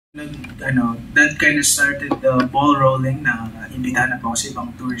That kind of started the ball rolling na imbitahan na po ako sa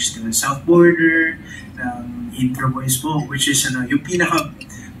ibang tours ng South Border, ng Introvoys po, which is yung pinaka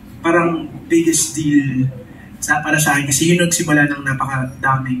parang biggest deal para sa akin kasi yun nagsimula ng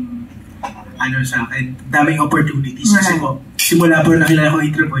napakadaming sa akin, daming opportunities. Kasi po, simula po nakilala ko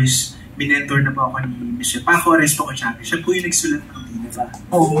Introvoys, minentor na po ako ni Mr. Paco Arespacochaga. Siya po yung nagsulat ng Dina Ba.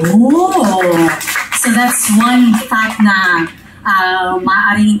 Oh! So that's one fact na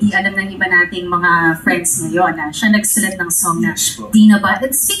maaaring hindi alam ng iba nating mga friends ngayon. Siya nagsulat ng song na Dina Ba.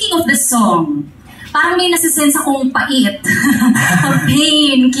 And speaking of the song, parang may nasisense akong pait,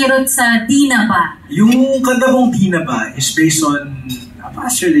 pain, kirot sa Dina Ba. Yung kanta kong Dina Ba is based on a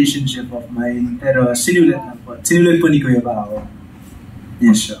past relationship of mine, pero sinulat po ni Kuya Ba ako.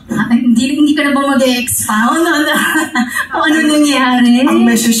 Yes, sir. Hindi ka na ba mag-expound kung ano nangyari? Ang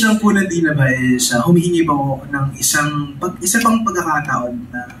message lang po ng Dina Ba is humihingi po ako ng isa pang pagkakataon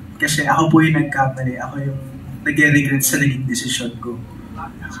na kasi ako po yung nagkamali, ako yung nag-regret sa naging desisyon ko.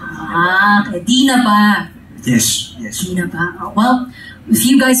 Okay. Dina Ba. Yes. Dina Ba. Well, if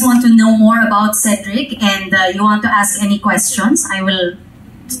you guys want to know more about Cedric and you want to ask any questions, I will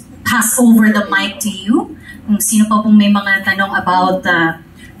pass over the mic to you. Kung sino pa pong may mga tanong about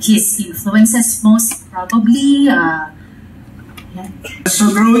his influences most probably.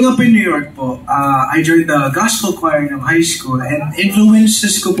 So growing up in New York po, I joined the gospel choir ng high school and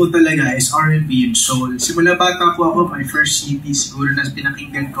influences ko po talaga is R&B and soul. Simula bata po ako, my first CD siguro na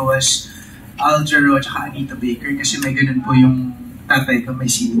pinakinggan ko was Al Jarreau at Anita Baker kasi may ganun po yung tatay ko, may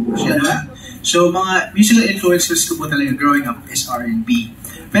CD po siya. So mga musical influences ko po talaga growing up is R&B.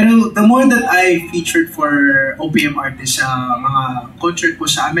 Pero the more that I featured for OPM artists sa mga concert po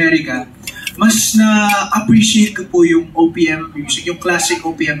sa Amerika, mas na-appreciate ko po yung OPM music, yung classic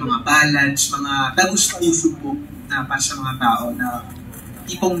OPM, mga ballads, mga tagus-puso po na para sa mga tao na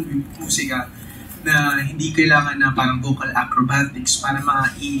tipong musika na hindi kailangan na parang vocal acrobatics para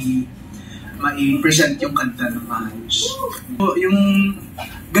ma-present yung kanta ng maayos. So, yung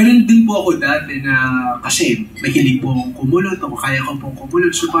ganun din po ako dati na kasi mahilig po akong kumulot o kaya ko pong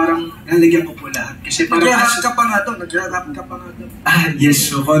kumulot so parang nalagyan ko po lahat. Kasi parang nag-rap ka pa nga doon. Yes,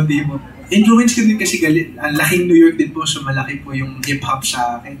 so konti mo. Influence ko din kasi ang laking New York din po so malaki po yung hip-hop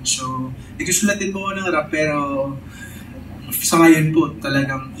sa akin. So, nagsusulat din po ako ng rap pero sa ngayon po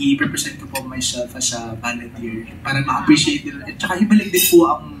talagang i-represent ko po myself as a balladeer para ma-appreciate din. At saka ibalik din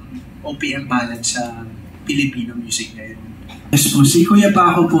po ang OPM ballad sa Filipino music ngayon. Yes po, si Kuya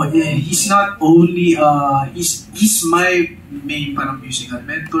Paco po, he's not only, he's my main parang musical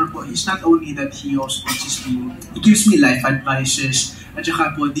mentor po. He's not only that he also teaches me, he gives me life advices, at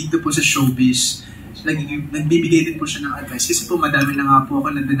saka po dito po sa showbiz, nagbibigay din po siya ng advice. Kasi po madami na nga po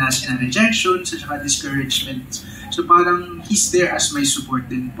ako nandanasin na rejections, at saka discouragement. So parang he's there as my support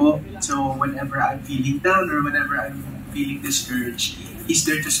din po. So whenever I'm feeling down or whenever I'm feeling discouraged, he's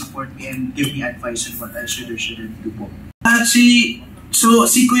there to support me and give me advice on what I should or shouldn't do po. Si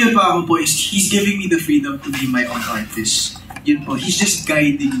Kuya Paco po is he's giving me the freedom to be my own artist. Yun po, he's just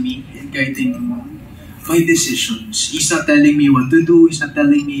guiding me and guiding my decisions. He's not telling me what to do, he's not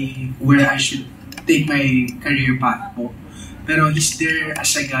telling me where I should take my career path po. Pero he's there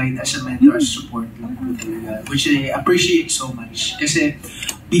as a guide, as a mentor, as support lang po talaga. Which I appreciate so much. Kasi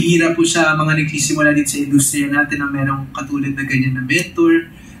bihira po sa mga nagsisimula din sa industriya natin na merong katulad na ganyan na mentor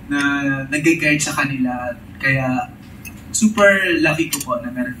na nag-guide sa kanila. Kaya super lucky ko po na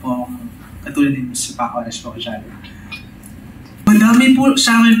meron po akong katulad din sa Paco Arespacochaga. Madami po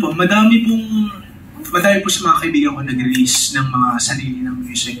sa amin po, madami po sa mga kaibigan ko nag-release ng mga sarili ng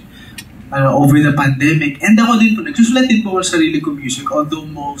music over the pandemic. And ako din po, nagsusulat din po ako sa sarili ko music, although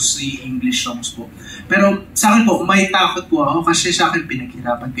mostly English songs po. Pero sa akin po, may takot po ako kasi sa akin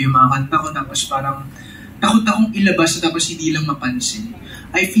pinaghirapan ko yung mga kanta ko tapos parang takot akong ilabas na tapos hindi lang mapansin.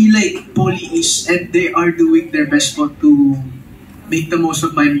 I feel like Poly is, and they are doing their best po to make the most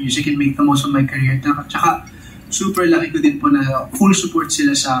of my music and make the most of my career. Tsaka super lucky ko din po na full support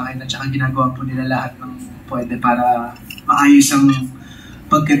sila sa akin at tsaka ginagawa po nila lahat ng pwede para maayos ang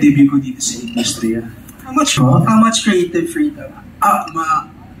pagka-debut ko dito sa industriya. How much creative freedom?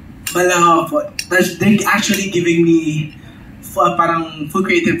 Malawa po. They're actually giving me parang full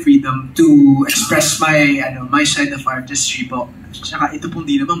creative freedom to express my side of artistry po. Tsaka ito pong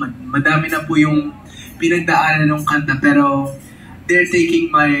Dina Ba, madami na po yung pinagdaanan ng kanta pero they're taking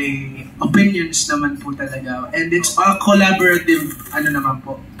my opinions naman po talaga. And it's a collaborative,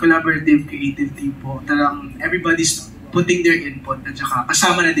 collaborative creative team po. Talagang everybody's putting their input at saka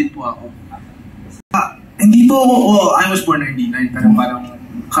kasama na din po ako. Hindi po ako, I was born in 99 pero parang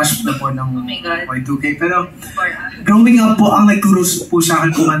cusp na po ng Oh my God. Y2K. Pero growing up po, ang nagturo po sa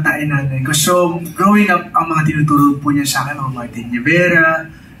akin kumanta ay nanay ko. So growing up, ang mga tinuturo po niya sa akin, mga Martin Rivera,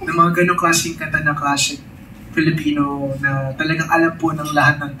 na mga ganong klaseng kanta na classic Filipino na talagang alam po ng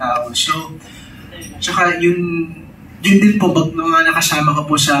lahat ng tao. So, tsaka yun din po, mga nakasama ko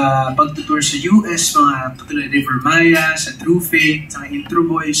po sa pagtutour sa US, mga tutulad River Maya, sa True Faith, sa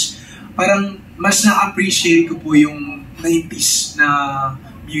Introvoys, parang mas na-appreciate ko po yung 90s na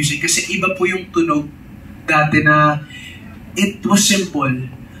music kasi iba po yung tunog dati na it was simple.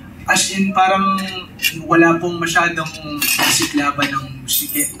 As in, parang wala pong masyadong siklaban ng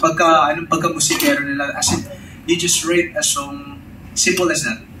musike. Pagka musikero nila, as in, they just write a song, simple as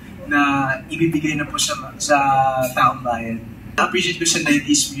that, na ibibigay na po sa taong bayan. Na-appreciate ko sa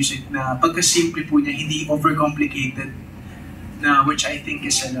 90s music na pagka-simple po niya, hindi overcomplicated, na which I think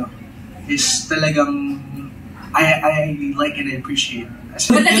is talagang I like and I appreciate.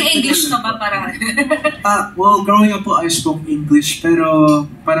 But nag-English ka ba para? Well, growing up po, I spoke English, pero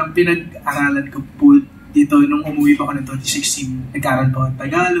parang pinag-aralan ko po dito nung umuwi pa ako ng 2016. Nag-aral po ako ng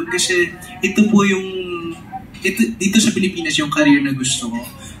Tagalog kasi ito po dito sa Pilipinas yung career na gusto ko.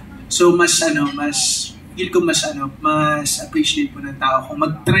 So feel ko mas appreciate po ng tao kung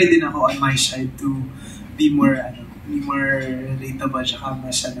mag-try din ako on my side to be more relatable tsaka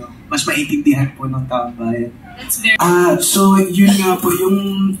mas maintindihan po ng taong bayan. That's very so yun nga po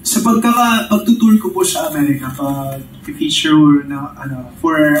yung sa pagtutour ko po sa Amerika feature na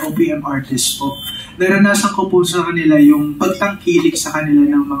for OPM artists po. Naranasan ko po sa kanila yung pagtangkilik sa kanila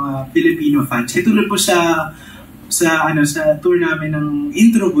ng mga Filipino fans. Tulad po sa tour namin ng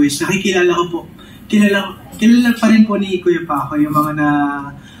Introvoys, nakikilala ko po. Kilala pa rin po ni Kuya Paco yung mga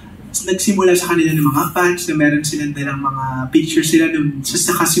nagsimula sa kanila ng mga fans na meron silang dalang mga pictures sila nung sa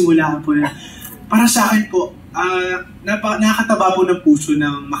nakasimulaan po na. Para sa akin po, nakakataba po ng puso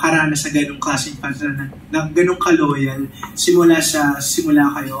na makaranas sa ganong klaseng fans na ganong ka-loyal simula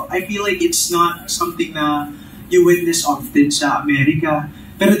kayo. I feel like it's not something na you witness often sa Amerika.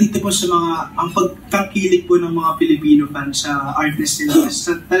 Pero dito po ang pagkakilig po ng mga Filipino fans sa artist nila,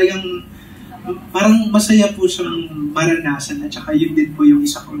 talagang parang masaya po siyang maranasan at saka yun din po yung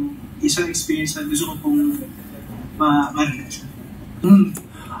isang experience na gusto ko pong maranasan.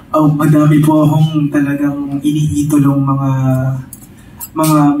 Madami po akong talagang iniidolong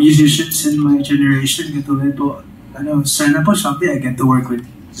mga musicians in my generation. Katulad po, sana po someday I get to work with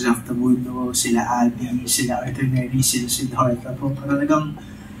Zaf Tabudo, sila Adi, sila Arthur Neri, sila Siddhartha po. Talagang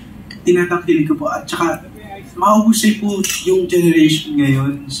tinatangkilig ko po. At saka, maubusay po yung generation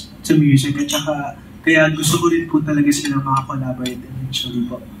ngayon sa music. At saka, kaya gusto ko rin po talaga silang makakollaborate eventually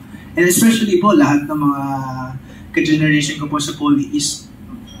po. And especially po, lahat ng mga ka-generation ko po sa Poly East,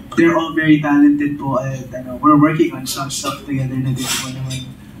 they're all very talented po. And we're working on some stuff together na din po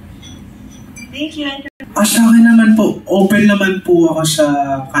naman. Thank you. Sa akin naman po, open naman po ako sa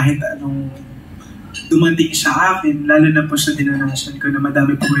kahit anong dumating sa akin, lalo na po sa dinanasan ko na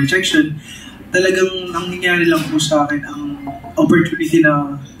madami pong rejection. Talagang ang nangyari lang po sa akin, ang opportunity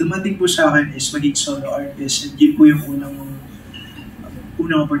na dumating po sa akin is maging solo artist. And yun po yung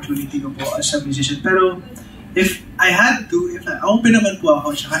unang opportunity ko po as a musician. Pero if open naman po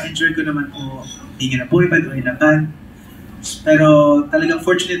ako, tsaka enjoy ko naman po being in a boy band or in a band. Pero talagang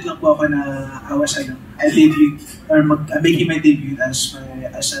fortunate lang po ako na making my debut as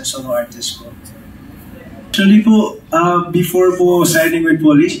a solo artist po. Actually po, before po signing with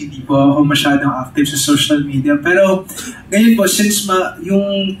Police, hindi po ako masyadong active sa social media. Pero ngayon po, since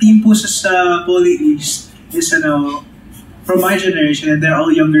yung team po sa Poly East is from my generation and they're all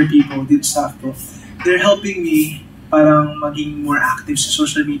younger people, din staff po, they're helping me parang maging more active sa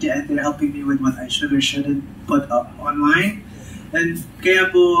social media and they're helping me with what I should or shouldn't put up online. And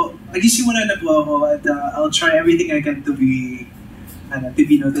kaya po, nagsisimula na po ako at I'll try everything I can to be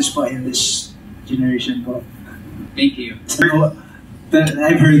noticed po in this generation po. Thank you. So,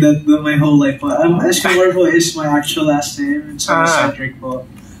 I've heard that my whole life po. Escobar po is my actual last name. So, Cedric po.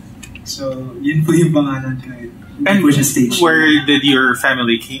 So, yun po yung pangalan ko. And where did your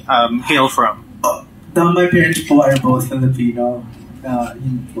family hail from? My parents po are both Filipino.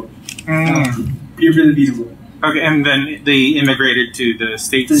 Yun po. Pure Filipino po. Okay, and then they immigrated to the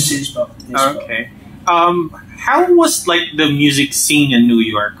States? To the States po. Yes, okay. How was the music scene in New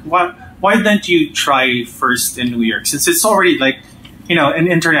York? Why didn't you try first in New York, since it's already an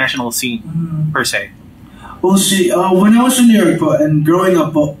international scene per se? Well, see, when I was in New York po, and growing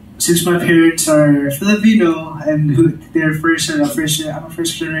up po, since my parents are Filipino and they're first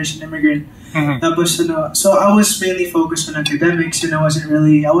generation immigrant, tapos so I was mainly focused on academics and I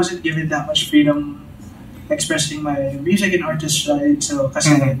wasn't given that much freedom expressing my music and artist side. So,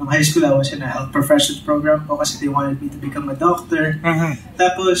 kasi nung high school, I was in a health professions program po kasi they wanted me to become a doctor.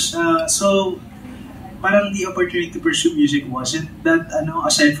 Tapos, so, parang the opportunity to pursue music wasn't that,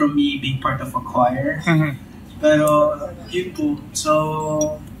 aside from me being part of a choir. Pero, yun po.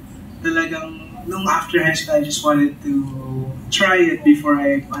 So, talagang, nung after high school, I just wanted to try it before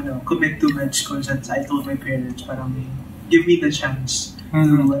I, commit to med school. And I told my parents, parang, give me the chance.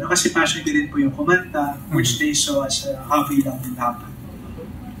 Kasi passion ko din po yung kumanta, which they saw as a hobby lang din happen.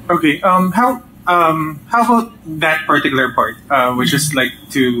 Okay, how about that particular part, which is like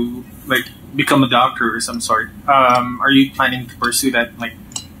to become a doctor or some sort? Are you planning to pursue that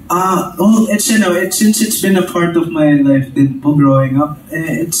well, it's since it's been a part of my life din po growing up.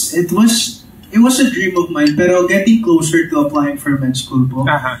 It was a dream of mine, pero getting closer to applying for med school po.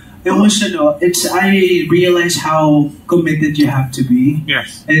 It was, I realized how committed you have to be.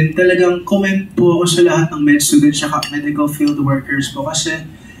 Yes. And talagang comment po ako sa lahat ng med students at medical field workers po kasi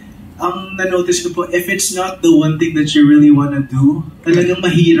ang na-notice ko po, if it's not the one thing that you really want to do, talagang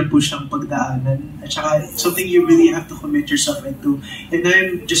mahirap po siyang pagdaanan. At saka, something you really have to commit yourself into. And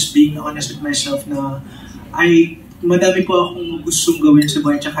I'm just being honest with myself na madami po akong gustong gawin sa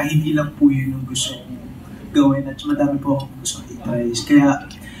buhay, tsaka hindi lang po yun yung gusto kong gawin. At madami po akong gustong i-try. Kaya,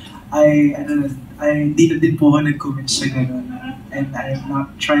 hindi na din po ako nag-commit sa ganun. And I'm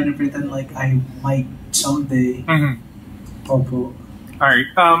not trying to pretend like I might someday. Opo. Alright.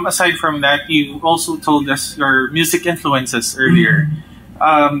 Aside from that, you also told us your music influences earlier.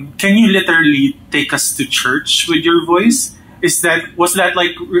 Can you literally take us to church with your voice? Was that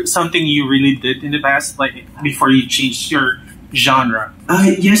like something you really did in the past, like before you changed your genre?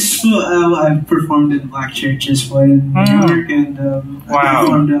 Yes po. I've performed in black churches po in New York, and I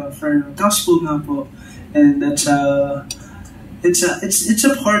performed for gospel nga po, and that's it's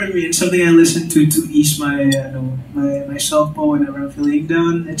a part of me. It's something I listen to ease myself po whenever I'm feeling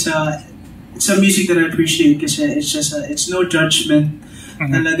down. It's a music that I appreciate kasi it's no judgment.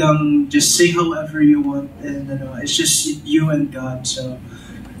 Talagang just say however you want, and it's just you and God. So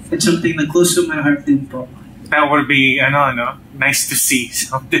it's something that close to my heart din po. That would be, nice to see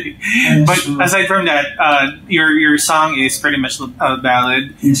someday. Yes, but sure. aside from that, your song is pretty much a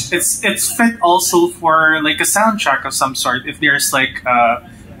ballad. Yes. It's fit also for like a soundtrack of some sort. If there's like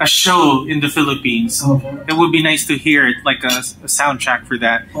a show in the Philippines, it would be nice to hear it like a soundtrack for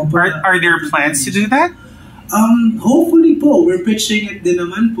that. Are there plans to do that? Hopefully po, we're pitching it din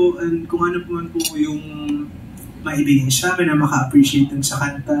naman po, and kung ano po man po yung maibigay sa amin na maka-appreciate din sa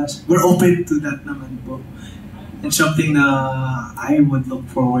kanta, we're open to that naman po. It's something na I would look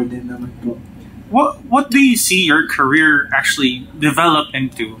forward din naman po. What do you see your career actually develop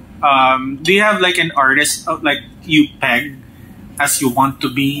into? Do you have like an artist like you peg as you want to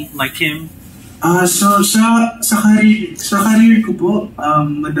be like him? So sa career ko po,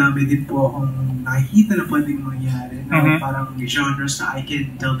 madami din po akong nakikita na pwedeng mangyari na parang genres na I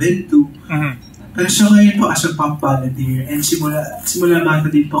can delve into. Pero so ngayon po as a pop balladeer, and simula bata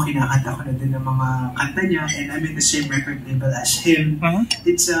din po kinakanta ko na din ng mga kanta niya, and I'm in the same record label as him.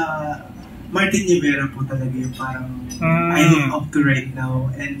 It's Martin Rivera po talaga yung parang I look up to right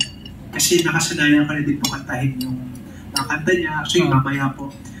now, and kasi nakasanayan ko na din po kantahin yung kanta niya. Actually mamaya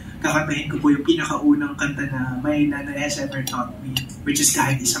po kakantahin ko po yung pinakaunang kanta na my nanay has ever taught me, which is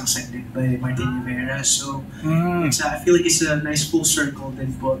Kahit Isang Saglit by Martin Rivera. So, I feel like it's a nice full circle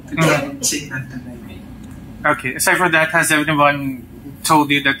then po to try and sing that tonight. Okay, aside from that, has anyone told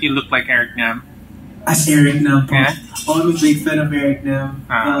you that you look like Eric Nam? As Eric Nam po. Yeah? Oh, I'm a big fan of Eric Nam.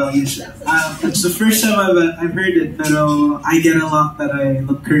 Yes, it's the first time I've heard it, pero I get a lot that I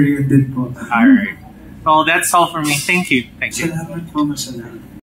look Korean din po. Alright. Well, that's all for me. Thank you. Thank you. Salamat po, masalamat.